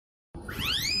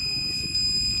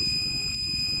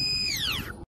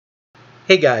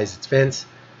Hey guys, it's Vince.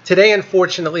 Today,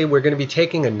 unfortunately, we're going to be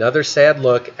taking another sad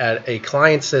look at a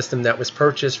client system that was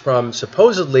purchased from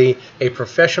supposedly a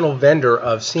professional vendor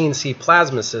of CNC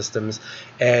plasma systems.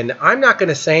 And I'm not going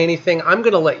to say anything. I'm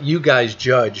going to let you guys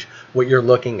judge what you're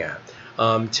looking at.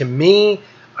 To me,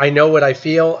 I know what I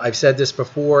feel. I've said this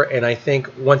before, and I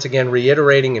think, once again,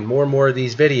 reiterating in more and more of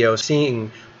these videos,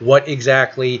 seeing what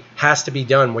exactly has to be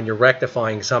done when you're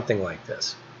rectifying something like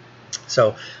this.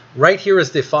 So right here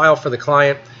is the file for the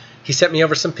client. He sent me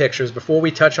over some pictures. Before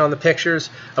we touch on the pictures,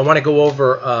 I want to go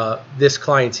over this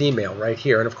client's email right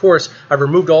here. And of course, I've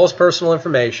removed all his personal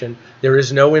information. There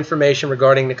is no information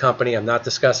regarding the company. I'm not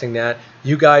discussing that.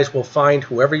 You guys will find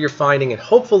whoever you're finding, and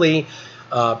hopefully,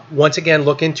 once again,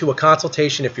 look into a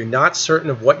consultation if you're not certain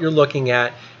of what you're looking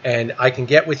at, and I can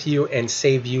get with you and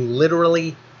save you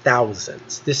literally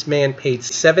thousands. This man paid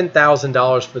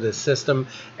 $7,000 for this system,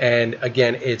 and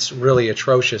again, it's really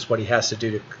atrocious what he has to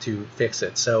do to fix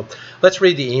it. So let's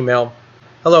read the email.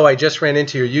 Hello, I just ran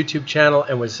into your YouTube channel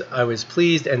and I was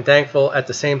pleased and thankful at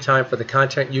the same time for the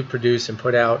content you produce and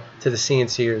put out to the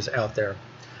CNCers out there.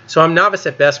 So I'm novice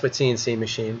at best with CNC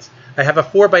machines. I have a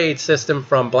 4x8 system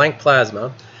from Blank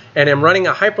Plasma, and I'm running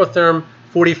a Hypertherm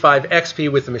 45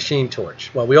 XP with the machine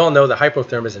torch. Well, we all know the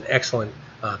Hypertherm is an excellent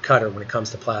cutter when it comes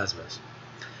to plasmas.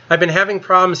 I've been having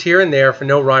problems here and there for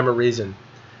no rhyme or reason.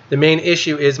 The main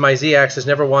issue is my Z-axis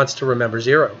never wants to remember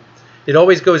 0. It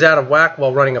always goes out of whack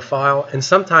while running a file, and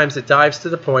sometimes it dives to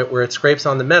the point where it scrapes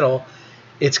on the metal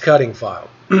it's cutting file.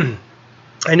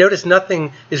 I notice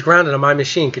nothing is grounded on my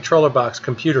machine, controller box,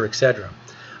 computer, etc.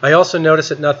 I also notice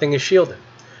that nothing is shielded.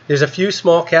 There's a few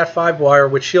small Cat5 wire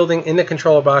with shielding in the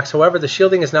controller box. However, the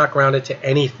shielding is not grounded to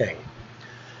anything.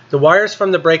 The wires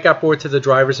from the breakout board to the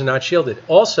drivers are not shielded.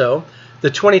 Also,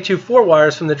 the 22.4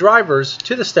 wires from the drivers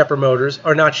to the stepper motors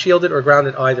are not shielded or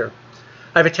grounded either.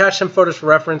 I've attached some photos for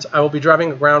reference. I will be driving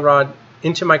a ground rod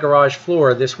into my garage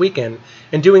floor this weekend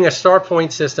and doing a star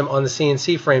point system on the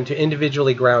CNC frame to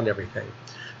individually ground everything.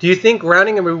 Do you think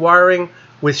grounding and rewiring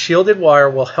with shielded wire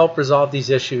will help resolve these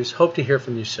issues? Hope to hear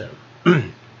from you soon.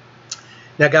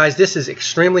 Now guys, this is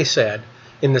extremely sad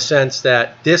in the sense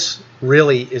that this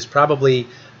really is probably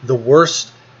the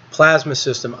worst plasma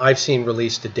system I've seen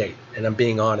released to date, and I'm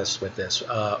being honest with this.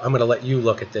 I'm going to let you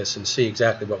look at this and see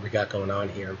exactly what we got going on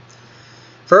here.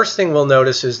 First thing we'll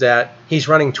notice is that he's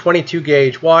running 22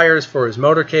 gauge wires for his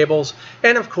motor cables,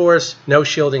 and of course no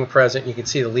shielding present. You can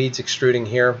see the leads extruding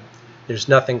here. There's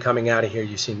nothing coming out of here.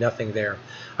 You see nothing there.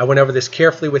 I went over this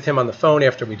carefully with him on the phone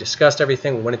after we discussed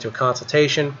everything. We went into a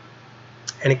consultation,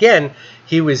 and again,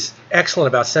 he was excellent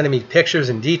about sending me pictures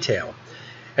in detail.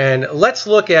 And let's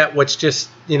look at what's just,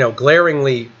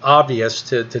 glaringly obvious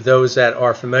to those that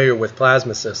are familiar with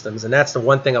plasma systems. And that's the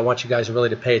one thing I want you guys really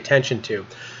to pay attention to.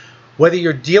 Whether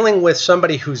you're dealing with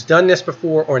somebody who's done this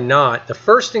before or not, the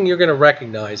first thing you're going to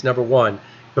recognize, number one,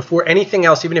 before anything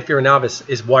else, even if you're a novice,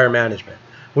 is wire management.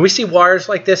 When we see wires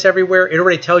like this everywhere, it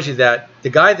already tells you that the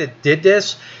guy that did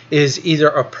this is either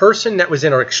a person that was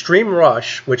in an extreme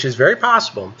rush, which is very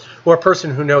possible, or a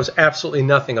person who knows absolutely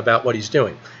nothing about what he's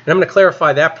doing. And I'm going to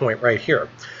clarify that point right here.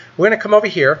 We're going to come over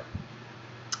here,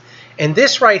 and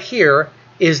this right here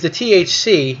is the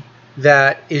THC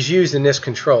that is used in this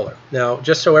controller. Now,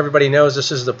 just so everybody knows, this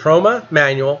is the Proma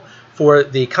manual for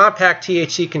the compact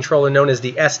THC controller known as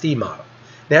the SD model.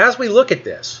 Now, as we look at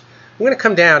this, I'm going to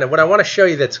come down, and what I want to show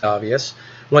you that's obvious,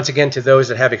 once again to those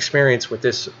that have experience with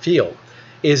this field,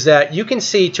 is that you can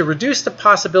see to reduce the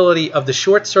possibility of the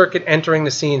short circuit entering the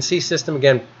CNC system,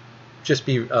 again, just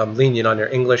be lenient on your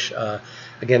English,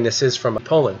 again, this is from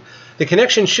Poland, the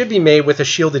connection should be made with a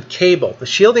shielded cable. The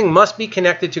shielding must be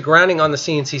connected to grounding on the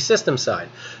CNC system side.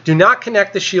 Do not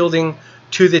connect the shielding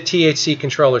to the THC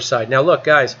controller side. Now look,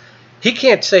 guys, he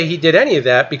can't say he did any of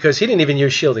that because he didn't even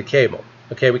use shielded cable.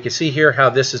 Okay, we can see here how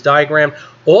this is diagrammed.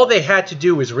 All they had to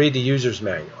do was read the user's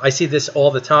manual. I see this all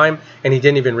the time, and he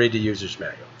didn't even read the user's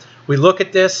manual. We look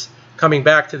at this, coming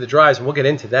back to the drives, and we'll get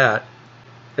into that.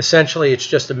 Essentially, it's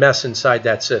just a mess inside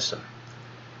that system.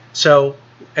 So,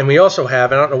 and we also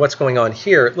have, I don't know what's going on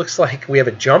here, it looks like we have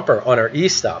a jumper on our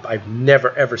E-stop. I've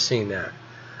never, ever seen that.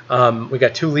 We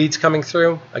got 2 leads coming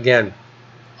through. Again,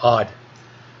 odd.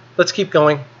 Let's keep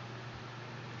going.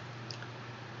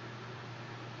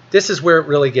 This is where it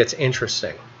really gets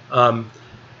interesting.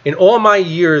 In all my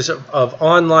years of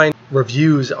online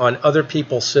reviews on other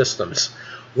people's systems,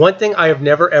 one thing I have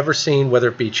never ever seen, whether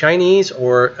it be Chinese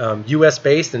or US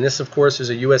based, and this of course is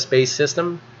a US based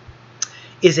system,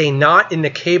 is a knot in the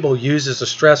cable used as a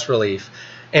stress relief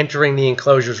entering the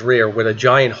enclosure's rear with a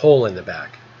giant hole in the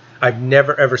back. I've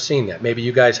never ever seen that. Maybe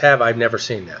you guys have. I've never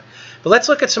seen that. But let's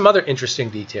look at some other interesting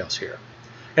details here.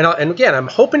 And again, I'm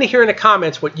hoping to hear in the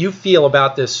comments what you feel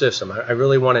about this system. I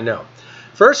really want to know.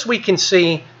 First, we can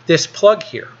see this plug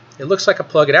here. It looks like a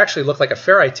plug. It actually looked like a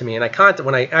ferrite to me. And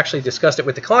when I actually discussed it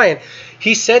with the client,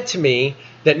 he said to me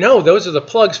that, no, those are the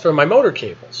plugs for my motor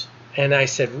cables. And I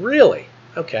said, really?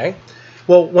 Okay.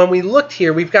 Well, when we looked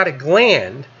here, we've got a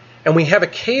gland, and we have a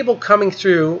cable coming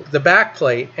through the back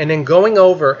plate and then going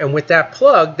over, and with that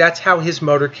plug, that's how his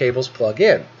motor cables plug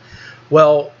in.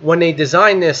 Well, when they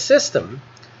designed this system,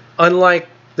 unlike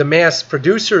the mass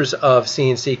producers of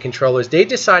CNC controllers, they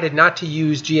decided not to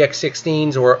use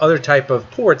GX16s or other type of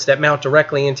ports that mount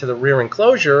directly into the rear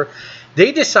enclosure.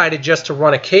 They decided just to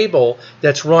run a cable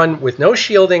that's run with no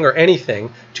shielding or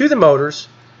anything to the motors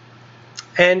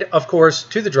and, of course,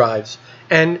 to the drives,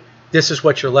 and this is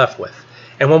what you're left with.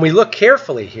 And when we look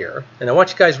carefully here, and I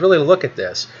want you guys really to look at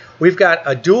this, we've got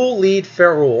a dual lead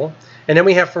ferrule, and then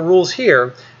we have ferrules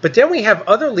here, but then we have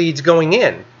other leads going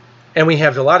in. And we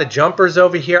have a lot of jumpers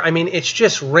over here. I mean, it's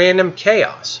just random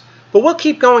chaos. But we'll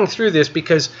keep going through this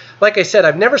because, like I said,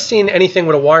 I've never seen anything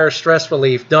with a wire stress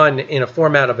relief done in a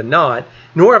format of a knot,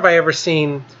 nor have I ever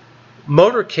seen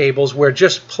motor cables where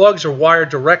just plugs are wired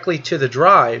directly to the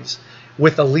drives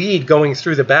with a lead going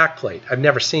through the back plate. I've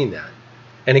never seen that.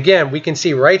 And again, we can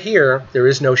see right here, there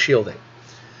is no shielding.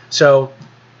 So,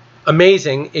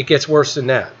 amazing, it gets worse than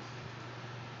that.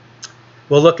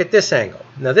 We'll look at this angle.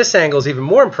 Now this angle is even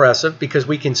more impressive because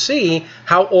we can see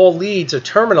how all leads are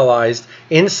terminalized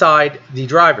inside the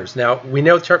drivers. Now we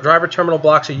know driver terminal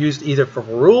blocks are used either for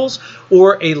ferrules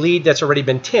or a lead that's already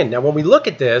been tinned. Now when we look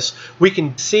at this, we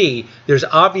can see there's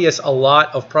obvious a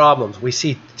lot of problems. We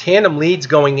see tandem leads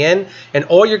going in, and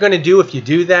all you're going to do if you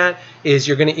do that is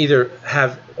you're going to either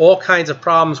have all kinds of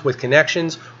problems with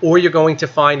connections, or you're going to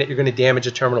find that you're going to damage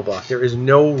a terminal block. There is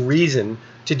no reason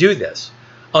to do this,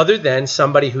 other than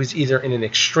somebody who's either in an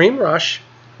extreme rush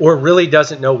or really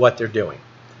doesn't know what they're doing.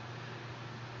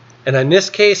 And in this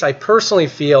case, I personally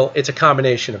feel it's a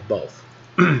combination of both.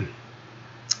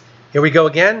 Here we go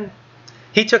again.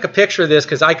 He took a picture of this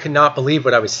because I could not believe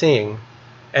what I was seeing.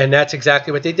 And that's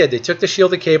exactly what they did. They took the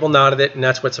shielded cable, knotted it, and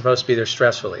that's what's supposed to be their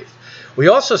stress relief. We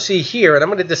also see here, and I'm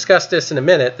going to discuss this in a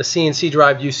minute, the CNC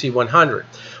Drive UC100.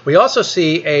 We also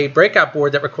see a breakout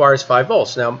board that requires 5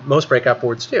 volts. Now, most breakout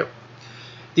boards do.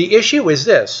 The issue is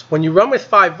this: when you run with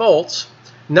 5 volts,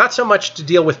 not so much to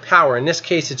deal with power. In this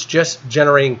case, it's just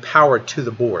generating power to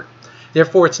the board.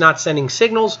 Therefore, it's not sending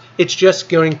signals. It's just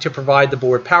going to provide the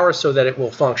board power so that it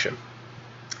will function.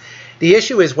 The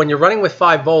issue is when you're running with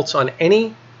 5 volts on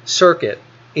any circuit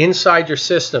inside your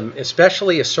system,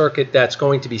 especially a circuit that's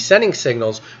going to be sending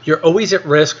signals, you're always at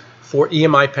risk for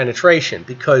EMI penetration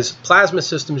because plasma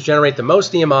systems generate the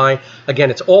most EMI.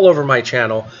 Again, it's all over my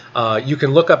channel. You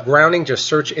can look up grounding, just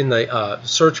search in the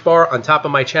search bar on top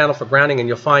of my channel for grounding, and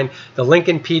you'll find the link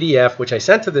in PDF, which I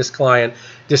sent to this client,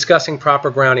 discussing proper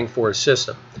grounding for his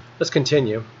system. Let's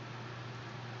continue.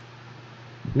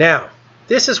 Now,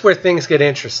 this is where things get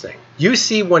interesting.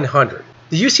 UC100.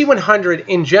 The UC100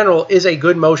 in general is a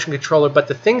good motion controller, but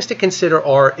the things to consider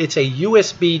are it's a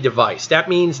USB device. That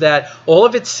means that all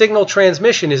of its signal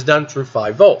transmission is done through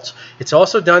 5 volts. It's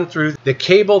also done through the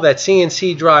cable that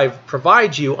CNC Drive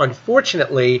provides you.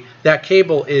 Unfortunately, that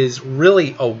cable is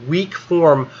really a weak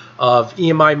form of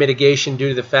EMI mitigation due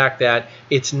to the fact that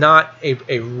it's not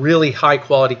a really high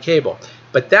quality cable.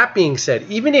 But that being said,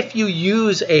 even if you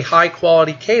use a high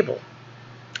quality cable,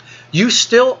 you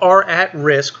still are at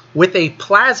risk with a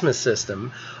plasma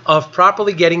system of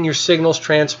properly getting your signals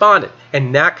transponded,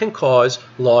 and that can cause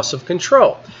loss of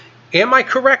control. Am I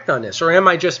correct on this, or am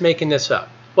I just making this up?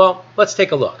 Well, let's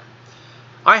take a look.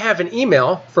 I have an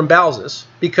email from Balzis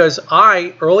because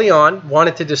I, early on,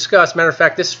 wanted to discuss, matter of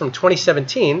fact, this is from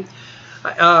 2017,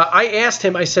 I asked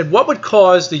him, I said, what would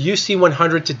cause the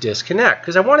UC100 to disconnect?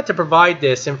 Because I wanted to provide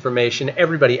this information to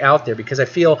everybody out there because I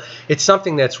feel it's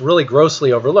something that's really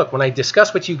grossly overlooked. When I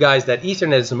discuss with you guys that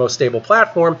Ethernet is the most stable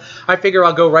platform, I figure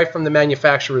I'll go right from the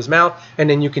manufacturer's mouth, and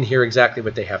then you can hear exactly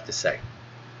what they have to say.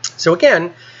 So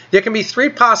again, there can be 3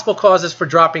 possible causes for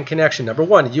dropping connection. Number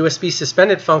 1, the USB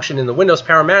suspended function in the Windows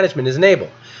Power Management is enabled.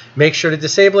 Make sure to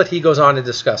disable it. He goes on to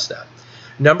discuss that.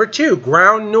 Number 2,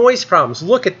 ground noise problems.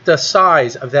 Look at the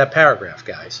size of that paragraph,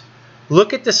 guys.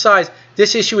 Look at the size.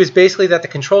 This issue is basically that the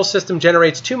control system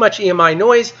generates too much EMI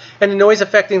noise, and the noise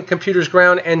affecting the computer's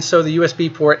ground, and so the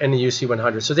USB port and the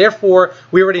UC100. So therefore,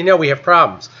 we already know we have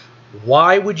problems.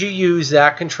 Why would you use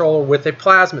that controller with a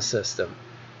plasma system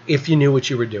if you knew what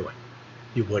you were doing?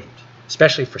 You wouldn't,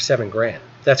 especially for $7 grand.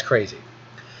 That's crazy.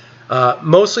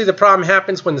 Mostly the problem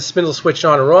happens when the spindle is switched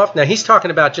on or off. Now he's talking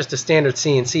about just a standard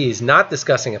CNC. He's not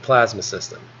discussing a plasma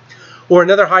system. or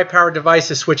another high-powered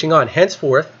device is switching on,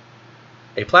 henceforth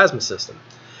a plasma system,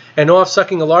 and off,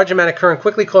 sucking a large amount of current,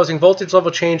 quickly causing voltage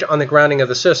level change on the grounding of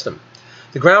the system.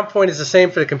 The ground point is the same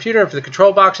for the computer and for the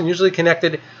control box, and usually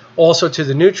connected also to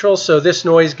the neutral, so this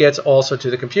noise gets also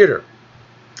to the computer.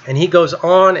 And he goes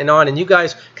on, and you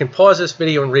guys can pause this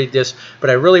video and read this, but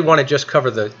I really want to just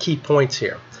cover the key points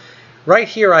here. Right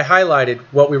here I highlighted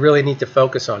what we really need to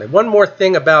focus on. And one more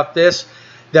thing about this,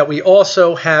 that we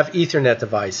also have Ethernet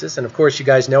devices, and of course you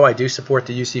guys know I do support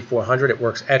the UC400, it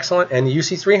works excellent, and the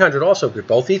UC300 also, they're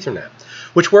both Ethernet,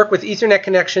 which work with Ethernet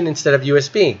connection instead of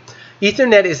USB.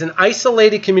 Ethernet is an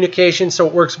isolated communication, so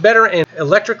it works better in an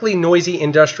electrically noisy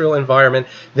industrial environment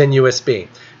than USB.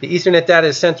 The Ethernet data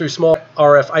is sent through small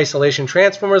RF isolation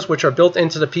transformers, which are built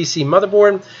into the PC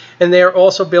motherboard, and they are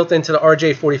also built into the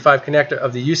RJ45 connector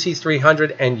of the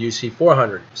UC300 and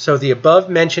UC400. So the above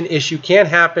mentioned issue can't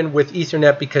happen with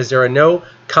Ethernet because there are no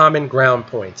common ground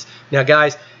points. Now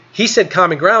guys, he said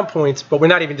common ground points, but we're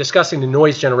not even discussing the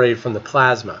noise generated from the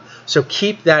plasma. So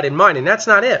keep that in mind, and that's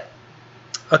not it.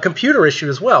 A computer issue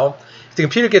as well. If the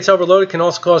computer gets overloaded, it can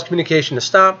also cause communication to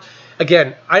stop.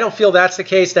 Again, I don't feel that's the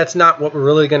case. That's not what we're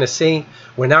really going to see.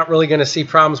 We're not really going to see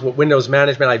problems with Windows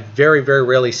management. I very, very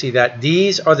rarely see that.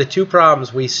 These are the two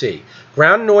problems we see.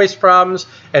 Ground noise problems,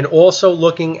 and also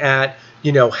looking at,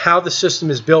 you know, how the system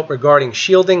is built regarding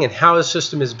shielding, and how the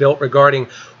system is built regarding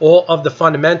all of the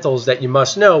fundamentals that you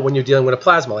must know when you're dealing with a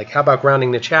plasma. Like, how about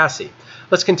grounding the chassis?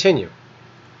 Let's continue.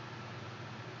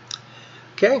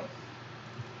 Okay.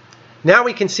 Now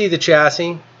we can see the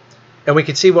chassis, and we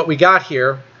can see what we got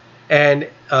here. And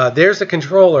there's the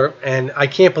controller, and I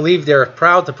can't believe they're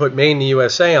proud to put Made in the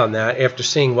USA on that after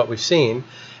seeing what we've seen.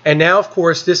 And now, of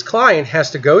course, this client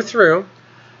has to go through,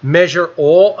 measure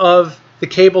all of the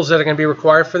cables that are going to be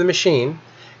required for the machine.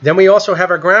 Then we also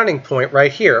have our grounding point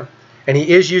right here, and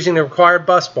he is using the required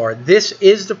bus bar. This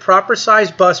is the proper size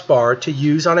bus bar to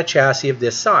use on a chassis of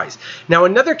this size. Now,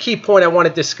 another key point I want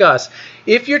to discuss,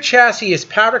 if your chassis is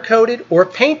powder coated or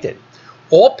painted,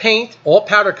 all paint, all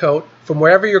powder coat from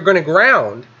wherever you're going to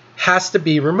ground has to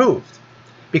be removed,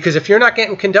 because if you're not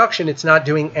getting conduction, it's not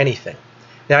doing anything.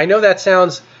 Now, I know that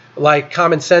sounds like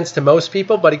common sense to most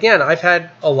people, but again, I've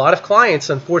had a lot of clients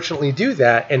unfortunately do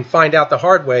that and find out the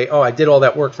hard way, oh, I did all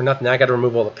that work for nothing. Now I got to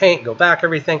remove all the paint, go back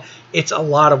everything. It's a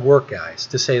lot of work, guys,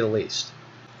 to say the least.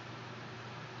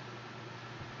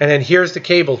 And then here's the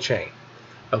cable chain.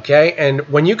 Okay, and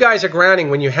when you guys are grounding,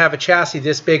 when you have a chassis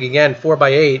this big, again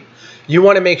 4x8, you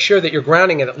want to make sure that you're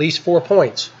grounding at least 4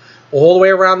 points all the way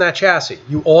around that chassis.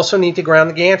 You also need to ground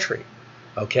the gantry.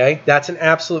 Okay, that's an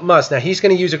absolute must. Now he's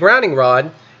going to use a grounding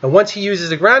rod, and once he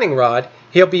uses a grounding rod,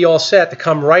 he'll be all set to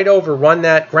come right over, run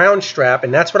that ground strap,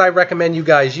 and that's what I recommend you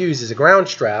guys use, is a ground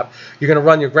strap. You're going to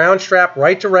run your ground strap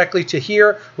right directly to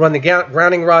here, run the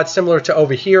grounding rod similar to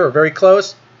over here or very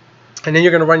close, and then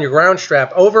you're going to run your ground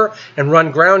strap over and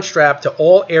run ground strap to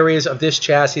all areas of this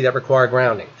chassis that require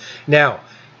grounding. Now,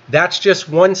 that's just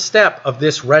one step of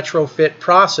this retrofit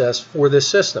process for this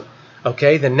system.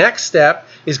 Okay, the next step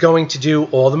is going to do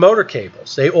all the motor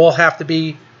cables. They all have to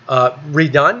be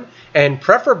redone, and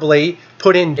preferably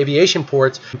put in aviation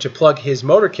ports to plug his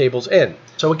motor cables in.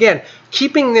 So again,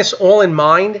 keeping this all in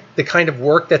mind, the kind of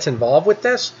work that's involved with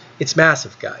this, it's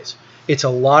massive, guys. It's a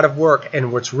lot of work,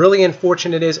 and what's really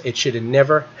unfortunate is it should have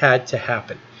never had to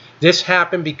happen. This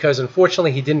happened because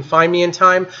unfortunately he didn't find me in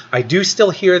time. I do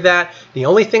still hear that. The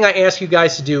only thing I ask you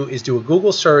guys to do is do a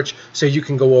Google search so you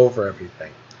can go over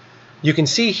everything. You can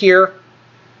see here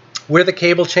where the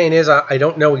cable chain is. I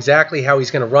don't know exactly how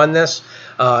he's going to run this.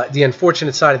 The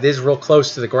unfortunate side of it is real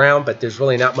close to the ground, but there's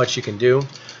really not much you can do.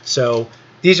 So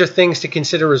these are things to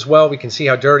consider as well. We can see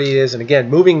how dirty it is. And again,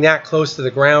 moving that close to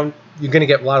the ground, you're going to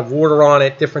get a lot of water on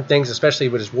it, different things, especially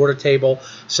with his water table.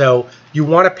 So you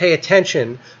want to pay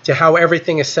attention to how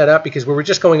everything is set up, because we were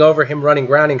just going over him running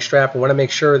grounding strap. We want to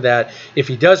make sure that if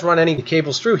he does run any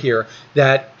cables through here,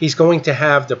 that he's going to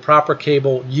have the proper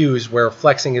cable used where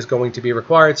flexing is going to be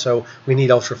required. So we need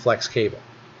ultra flex cable.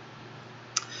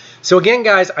 So again,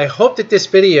 guys, I hope that this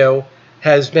video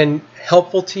has been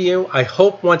helpful to you. I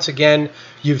hope once again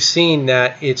you've seen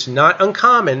that it's not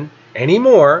uncommon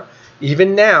anymore.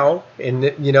 Even now, and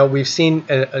you know, we've seen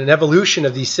an evolution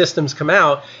of these systems come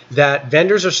out, that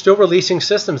vendors are still releasing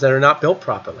systems that are not built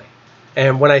properly.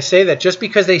 And when I say that, just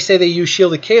because they say they use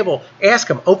shielded cable, ask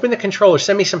them, open the controller,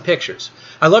 send me some pictures.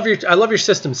 I love your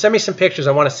system. Send me some pictures.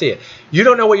 I want to see it. You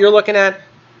don't know what you're looking at?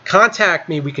 Contact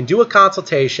me. We can do a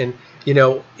consultation. You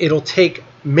know, it'll take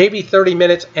maybe 30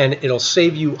 minutes, and it'll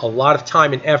save you a lot of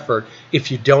time and effort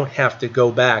if you don't have to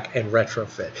go back and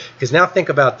retrofit. Because now think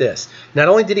about this. Not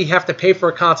only did he have to pay for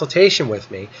a consultation with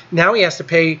me, now he has to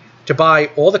pay to buy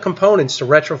all the components to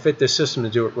retrofit this system to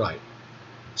do it right.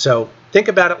 So think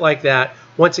about it like that.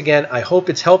 Once again, I hope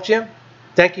it's helped you.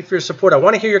 Thank you for your support. I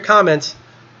want to hear your comments.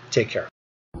 Take care.